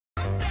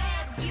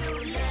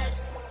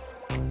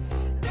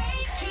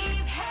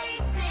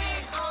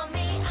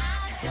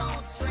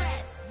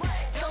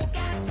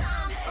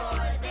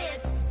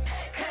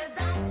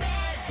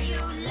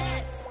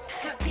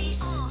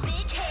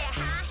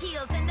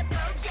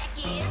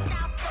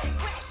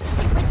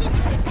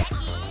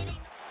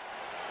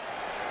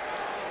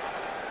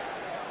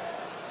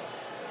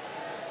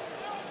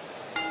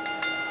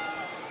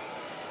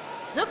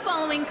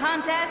following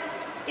contest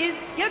is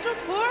scheduled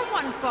for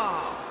one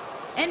fall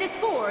and is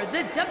for the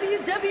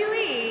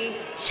WWE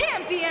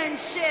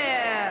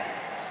Championship.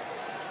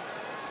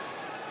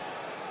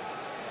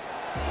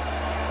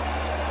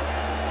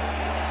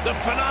 The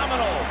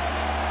phenomenal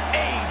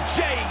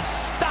AJ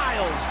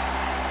Styles.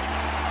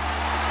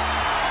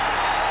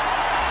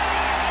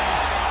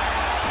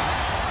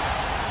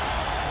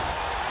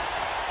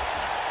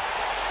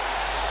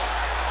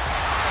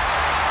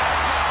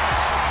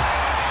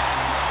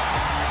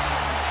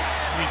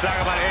 Talk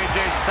about AJ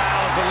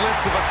Styles, the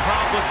list of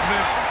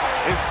accomplishments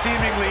is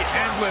seemingly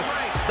endless.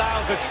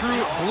 Styles, a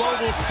true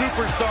global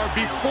superstar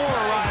before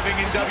arriving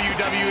in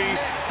WWE,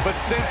 but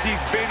since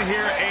he's been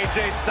here,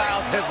 AJ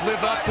Styles has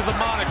lived up to the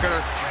moniker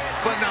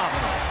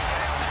phenomenal.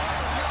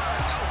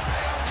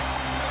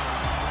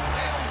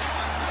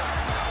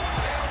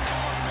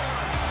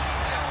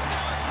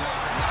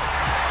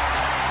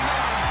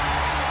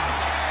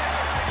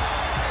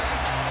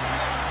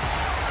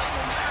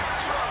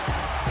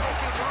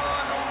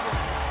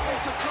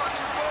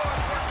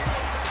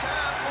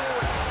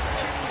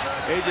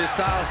 AJ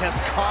Styles has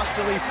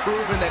constantly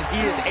proven that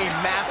he is a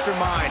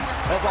mastermind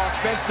of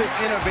offensive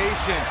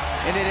innovation,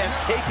 and it has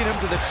taken him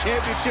to the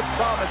championship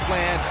promised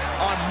land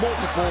on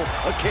multiple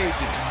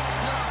occasions.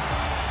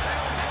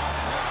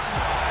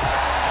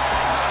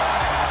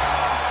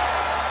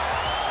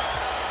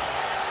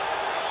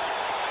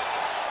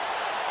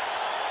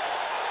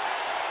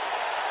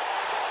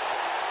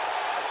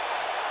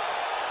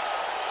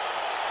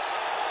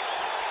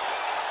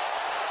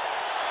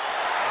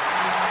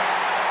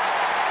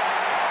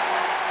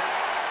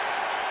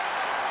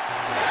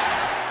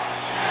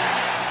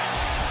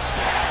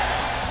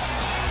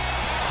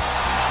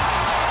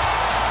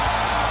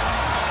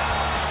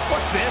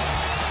 This?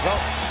 Well,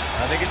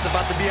 I think it's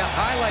about to be a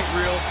highlight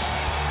reel.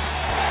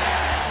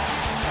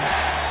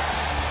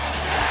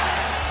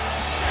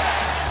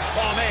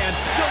 Oh, man,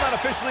 still not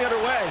officially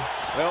underway.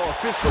 Well,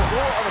 official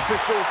or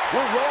unofficial,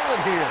 we're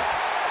rolling here.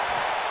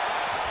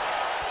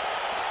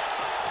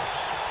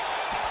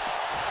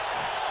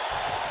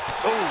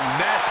 Oh,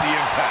 nasty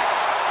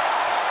impact.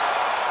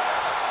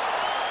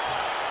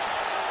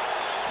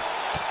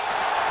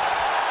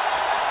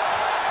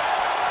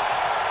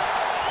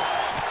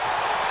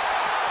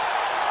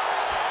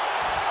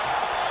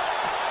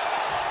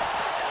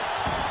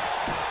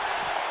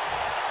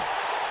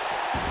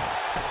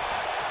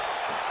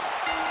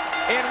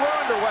 And we're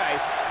underway.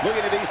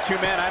 Looking at these two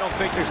men, I don't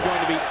think there's going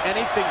to be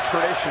anything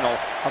traditional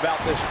about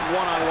this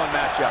one-on-one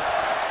matchup.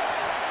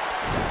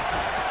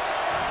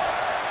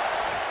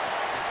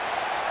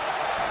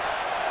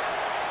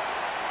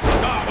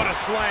 Oh, what a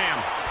slam.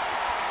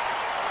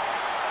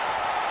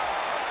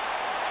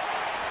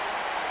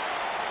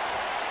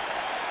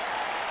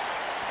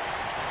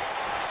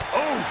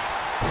 Oof.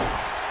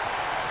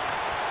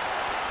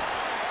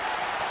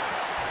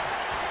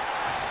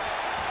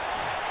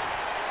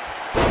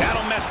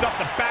 Mess up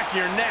the back of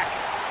your neck.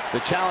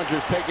 The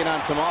challenger's taking on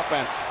some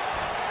offense.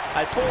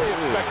 I fully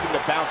expect him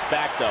to bounce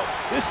back, though.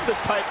 This is the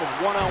type of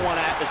one-on-one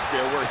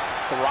atmosphere where he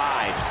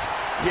thrives.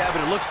 Yeah,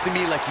 but it looks to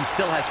me like he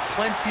still has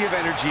plenty of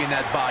energy in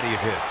that body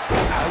of his.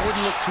 I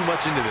wouldn't look too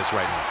much into this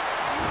right now.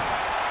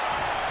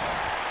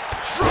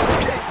 Drop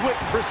kick with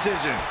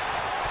precision.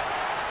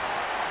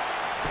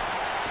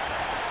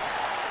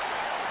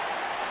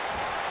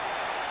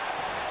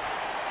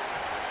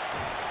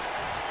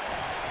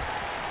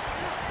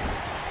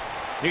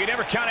 You can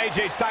never count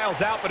AJ Styles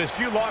out, but his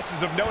few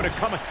losses of note are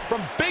coming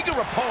from bigger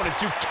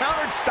opponents who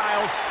countered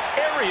Styles'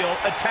 aerial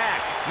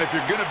attack. If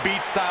you're going to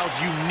beat Styles,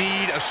 you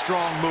need a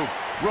strong move.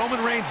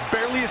 Roman Reigns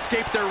barely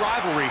escaped their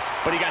rivalry,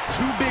 but he got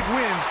two big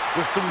wins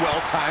with some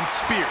well-timed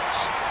spears.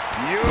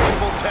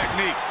 Beautiful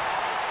technique.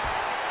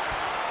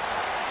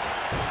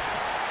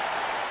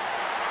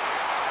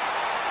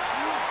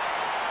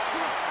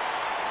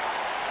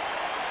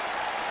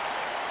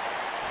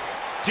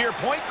 To your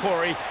point,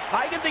 Corey,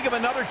 I can think of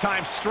another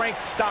time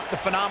strength stopped the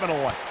phenomenal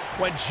one.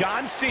 When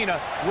John Cena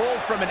rolled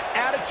from an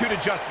attitude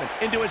adjustment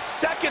into his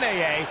second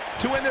AA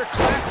to win their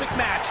classic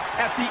match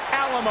at the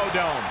Alamo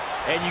Dome.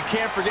 And you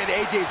can't forget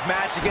AJ's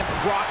match against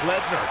Brock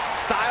Lesnar.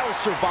 Styles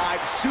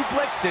survived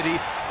Suplex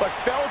City, but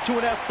fell to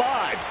an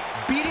F5.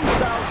 Beating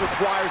Styles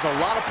requires a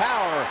lot of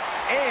power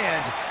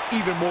and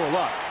even more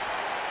luck.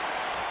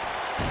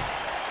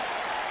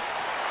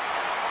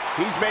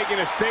 He's making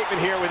a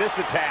statement here with this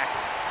attack.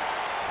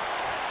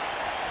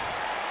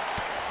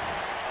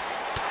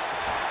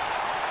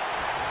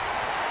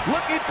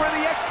 Looking for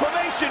the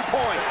exclamation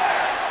point.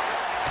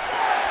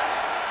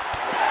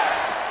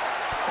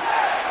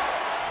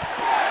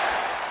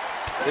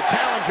 The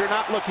challenger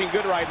not looking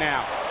good right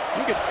now.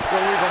 You could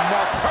leave a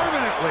mark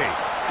permanently.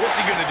 What's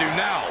he gonna do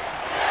now?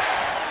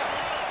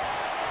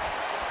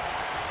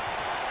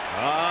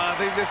 I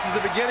think this is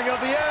the beginning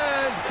of the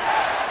end.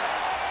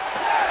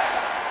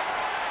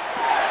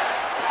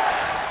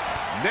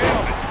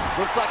 Nailed it.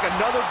 Looks like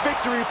another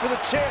victory for the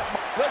champ.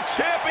 The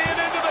champion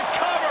into the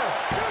cover.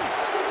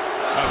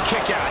 A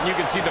kick out, and you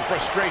can see the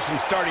frustration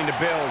starting to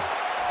build.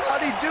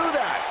 How'd he do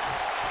that?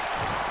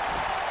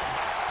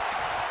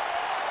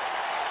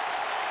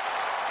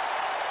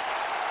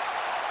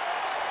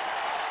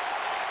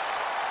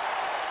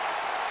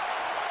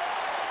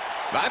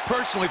 I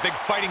personally think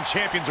fighting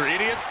champions are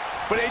idiots,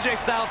 but AJ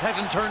Styles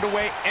hasn't turned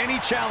away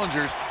any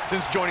challengers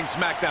since joining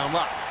SmackDown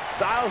Live.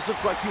 Styles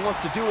looks like he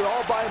wants to do it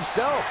all by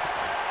himself.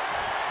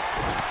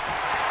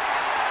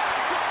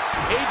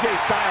 AJ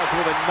Styles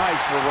with a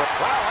nice reverse.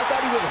 Wow, I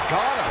thought he was a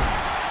goner.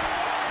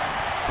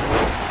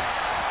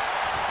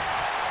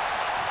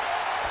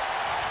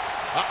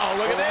 Uh-oh,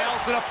 look at this.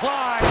 Nelson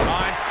applied.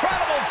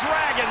 Incredible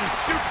dragon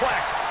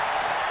suplex.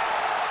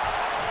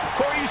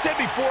 Corey, you said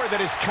before that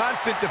his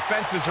constant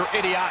defenses are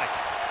idiotic.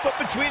 But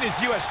between his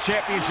U.S.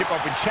 Championship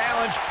Open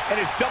Challenge and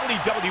his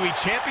WWE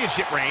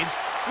Championship reigns,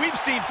 we've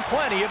seen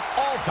plenty of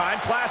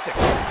all-time classics.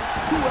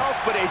 Who else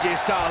but AJ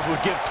Styles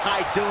would give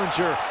Ty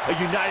Dillinger a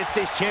United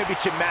States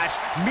Championship match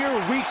mere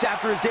weeks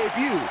after his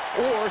debut?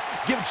 Or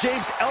give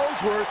James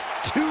Ellsworth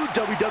 2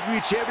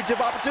 WWE Championship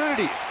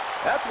opportunities?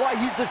 That's why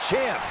he's the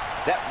champ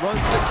that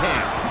runs the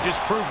camp. You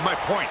just proved my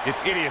point.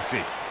 It's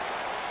idiocy.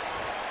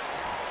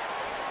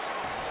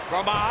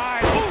 From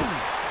behind. Boom!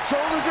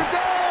 Shoulders are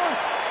down!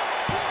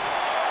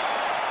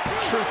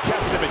 True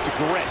testament to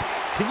grit.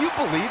 Can you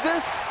believe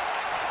this?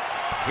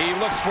 He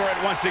looks for it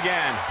once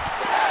again.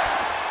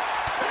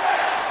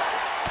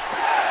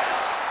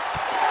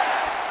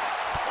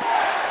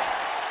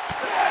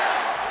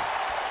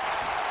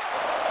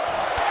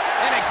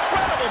 An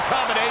incredible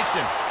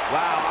combination.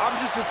 Wow, I'm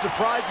just as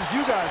surprised as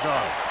you guys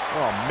are.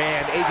 Oh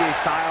man, AJ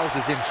Styles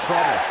is in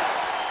trouble.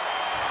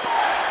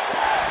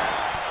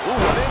 Ooh,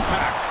 what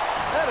impact.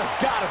 That has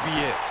got to be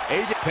it.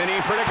 AJ pinning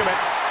predicament.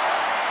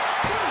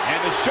 And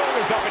the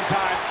shoulder's up in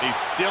time. He's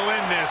still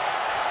in this.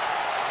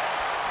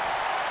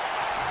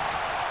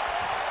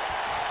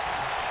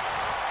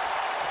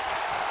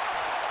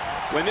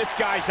 When this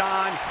guy's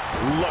on,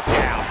 look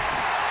out.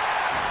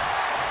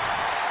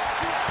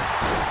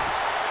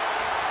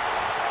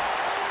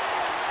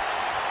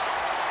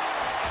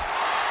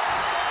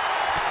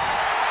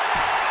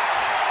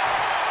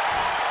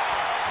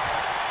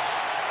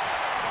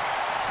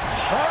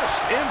 Harsh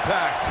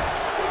impact.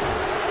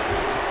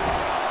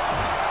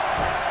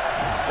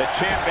 The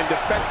champ in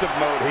defensive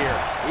mode here.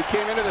 He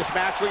came into this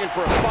match looking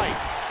for a fight,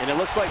 and it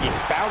looks like he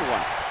found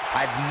one.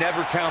 I'd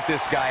never count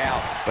this guy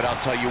out, but I'll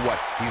tell you what,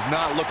 he's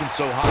not looking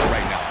so hot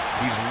right now.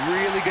 He's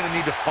really going to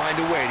need to find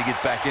a way to get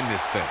back in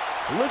this thing.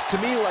 It looks to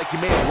me like he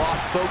may have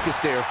lost focus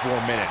there for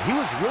a minute. He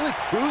was really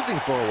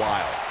cruising for a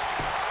while.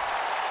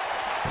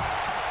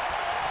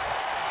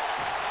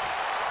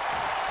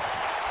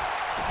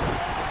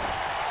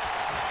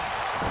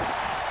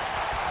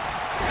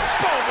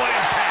 Boom, what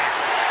impact.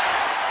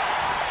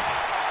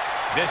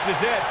 This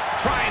is it,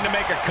 trying to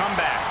make a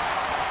comeback.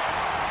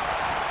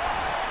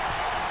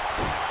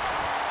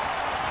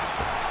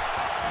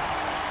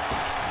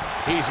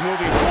 He's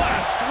moving. What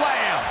a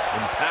slam!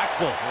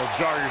 Impactful. Will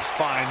jar your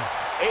spine.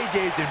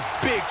 AJ's in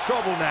big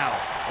trouble now.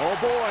 Oh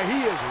boy,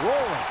 he is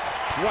rolling.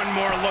 One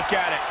more look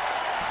at it.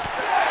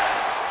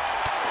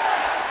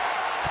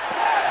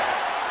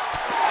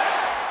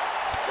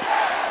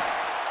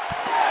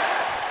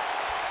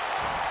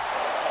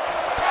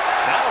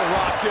 That'll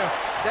rock you.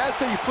 That's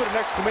how you put an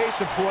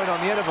exclamation point on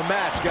the end of a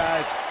match,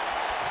 guys.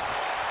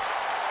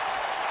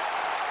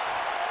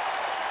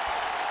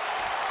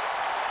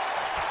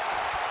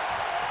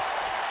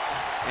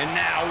 And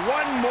now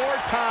one more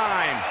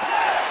time.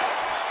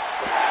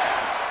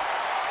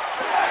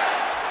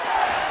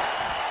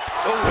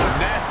 Oh,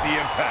 nasty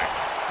impact.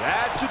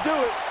 That should do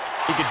it.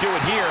 He could do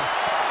it here.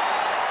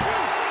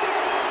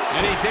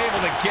 And he's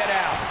able to get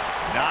out.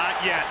 Not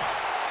yet.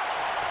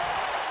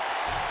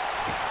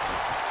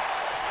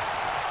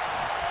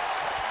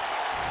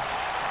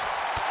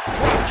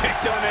 Drop kick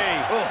to the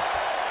knee. Oh.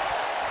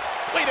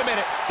 Wait a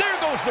minute. There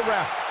goes the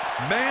ref.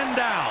 Man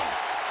down.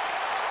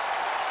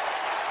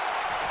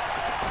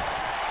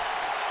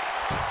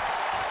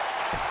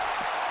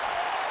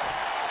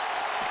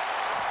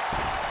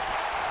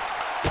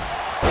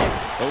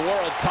 The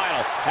world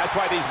title. That's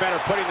why these men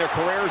are putting their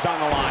careers on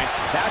the line.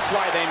 That's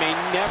why they may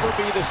never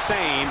be the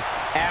same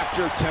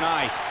after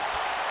tonight.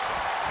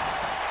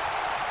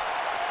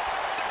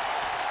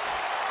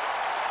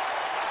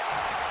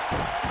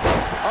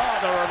 Oh,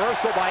 the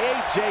reversal by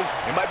AJ.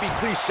 It might be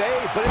cliche,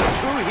 but it's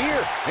true here.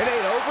 It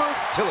ain't over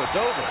till it's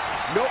over.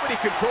 Nobody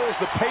controls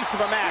the pace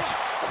of a match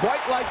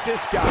quite like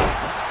this guy.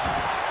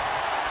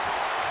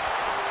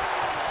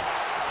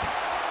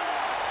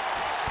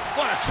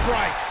 What a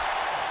strike.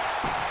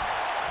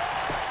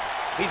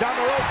 He's on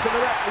the ropes, and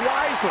the ref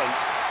wisely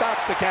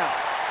stops the count.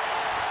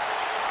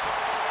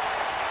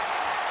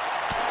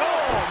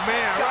 Oh,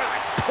 man, right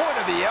point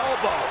of the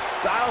elbow.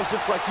 Styles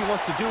looks like he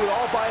wants to do it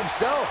all by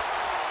himself.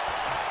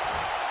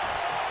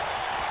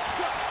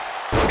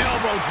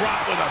 Elbow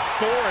drop with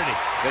authority.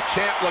 The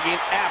champ looking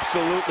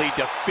absolutely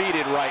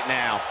defeated right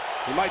now.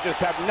 He might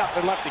just have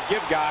nothing left to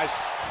give, guys.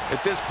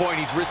 At this point,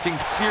 he's risking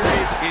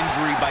serious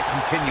injury by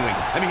continuing.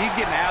 I mean, he's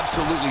getting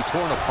absolutely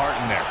torn apart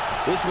in there.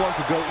 This one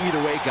could go either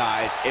way,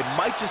 guys. It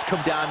might just come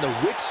down to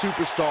which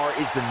superstar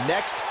is the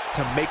next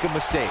to make a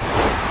mistake.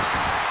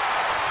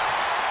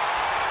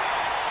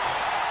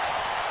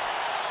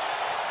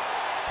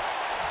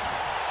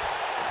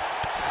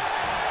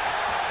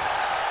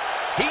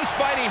 He's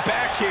fighting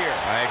back here.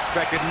 I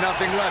expected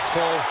nothing less,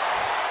 Cole.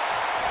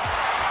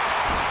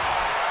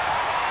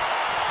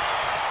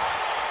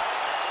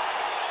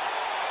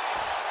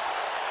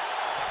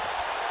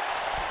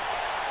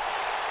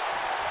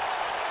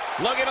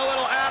 Looking a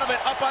little out of it,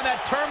 up on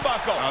that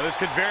turnbuckle. Oh, this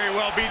could very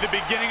well be the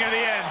beginning of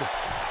the end.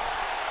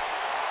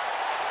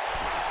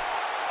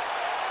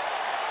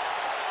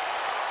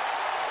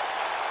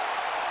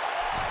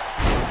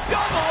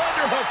 Double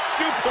underhook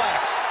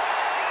suplex.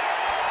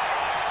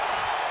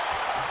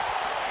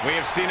 We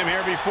have seen him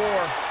here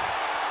before.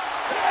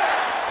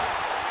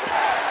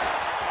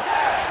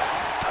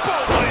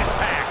 Boom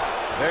impact.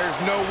 There's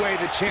no way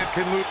the champ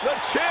can lose. The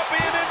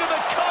champion into the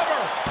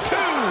cover. 2.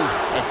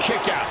 A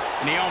kick out,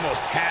 and he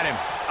almost had him.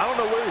 I don't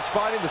know where he's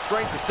finding the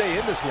strength to stay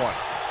in this one.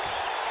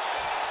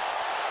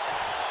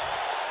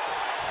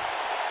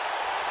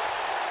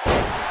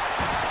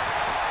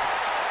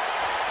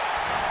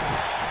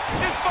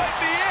 This might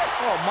be it.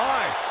 Oh,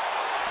 my.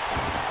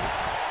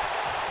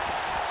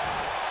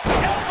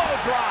 Elbow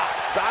drop.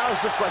 Styles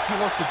looks like he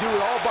wants to do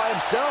it all by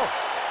himself.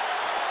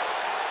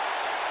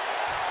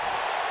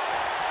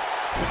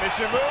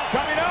 Submission move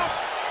coming up.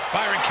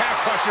 Byron calf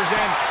crushers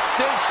in.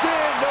 Cinched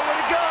in, nowhere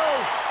to go.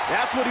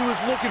 That's what he was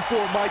looking for,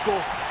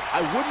 Michael.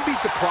 I wouldn't be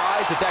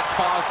surprised if that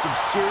caused some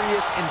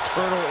serious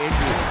internal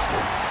injuries.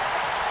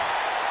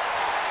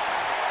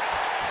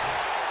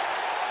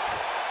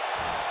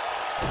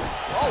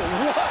 Oh,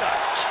 what a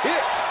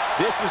kick!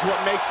 This is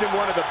what makes him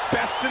one of the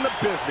best in the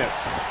business.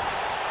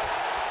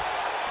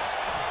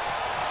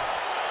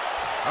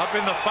 Up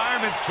in the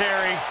fireman's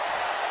carry.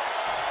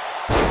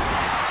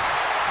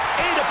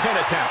 A pin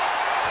attempt.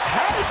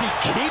 How does he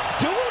keep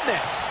doing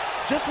this?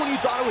 Just when you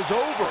thought it was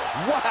over.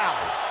 Wow!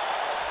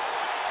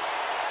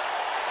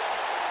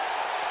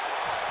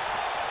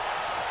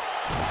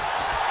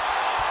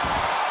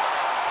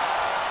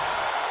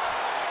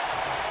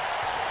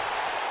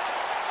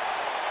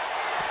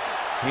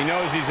 He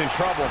knows he's in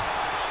trouble.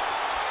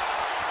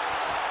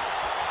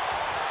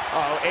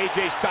 Uh-oh,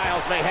 AJ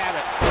Styles may have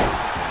it.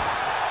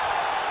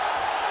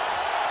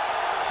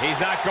 He's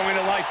not going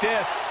to like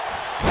this.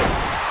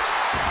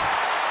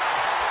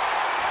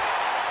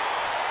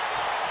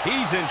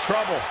 He's in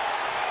trouble.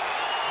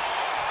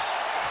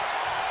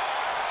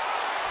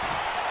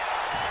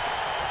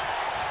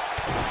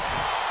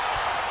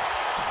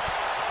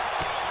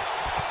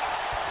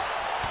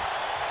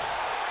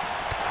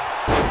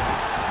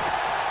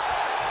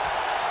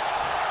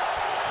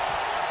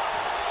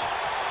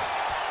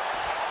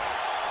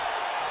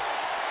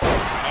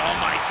 Oh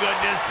my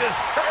goodness, this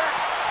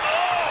hurts.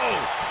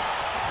 Oh!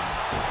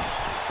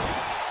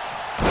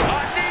 A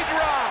knee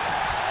drop.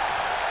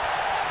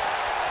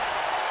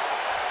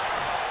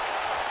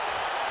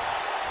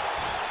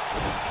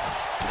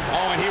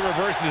 Oh, and he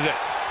reverses it.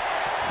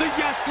 The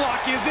yes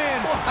lock is in.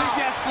 Wow. The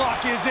yes lock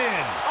is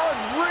in.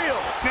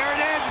 Unreal! There it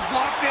is. It's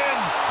locked in.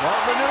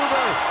 Smart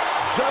maneuver.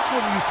 Just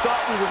when you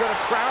thought we were going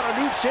to crown a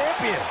new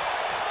champion.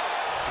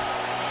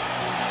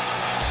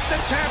 The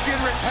champion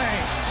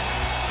retains.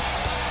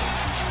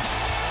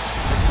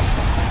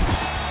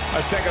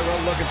 Let's take a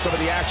look at some of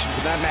the action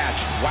from that match.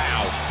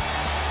 Wow.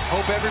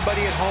 Hope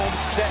everybody at home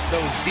set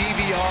those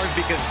DVRs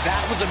because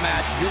that was a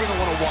match you're going to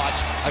want to watch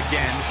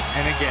again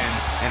and again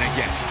and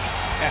again.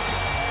 Epic.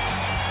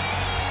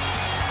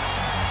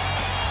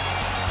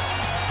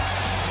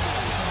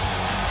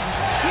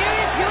 Here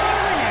is your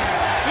winner,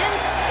 and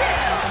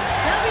still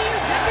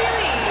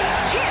WWE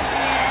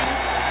Champion,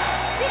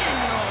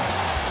 Daniel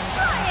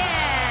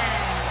Bryan.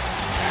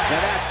 Now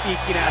that's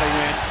eking out a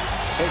win.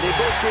 Hey, they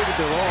both gave it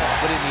their all,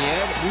 but in the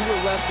end, we were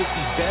left with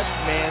the best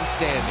man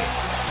standing.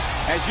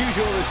 As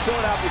usual, the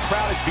Philadelphia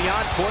crowd is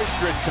beyond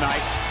boisterous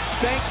tonight.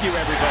 Thank you,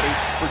 everybody,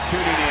 for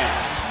tuning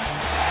in.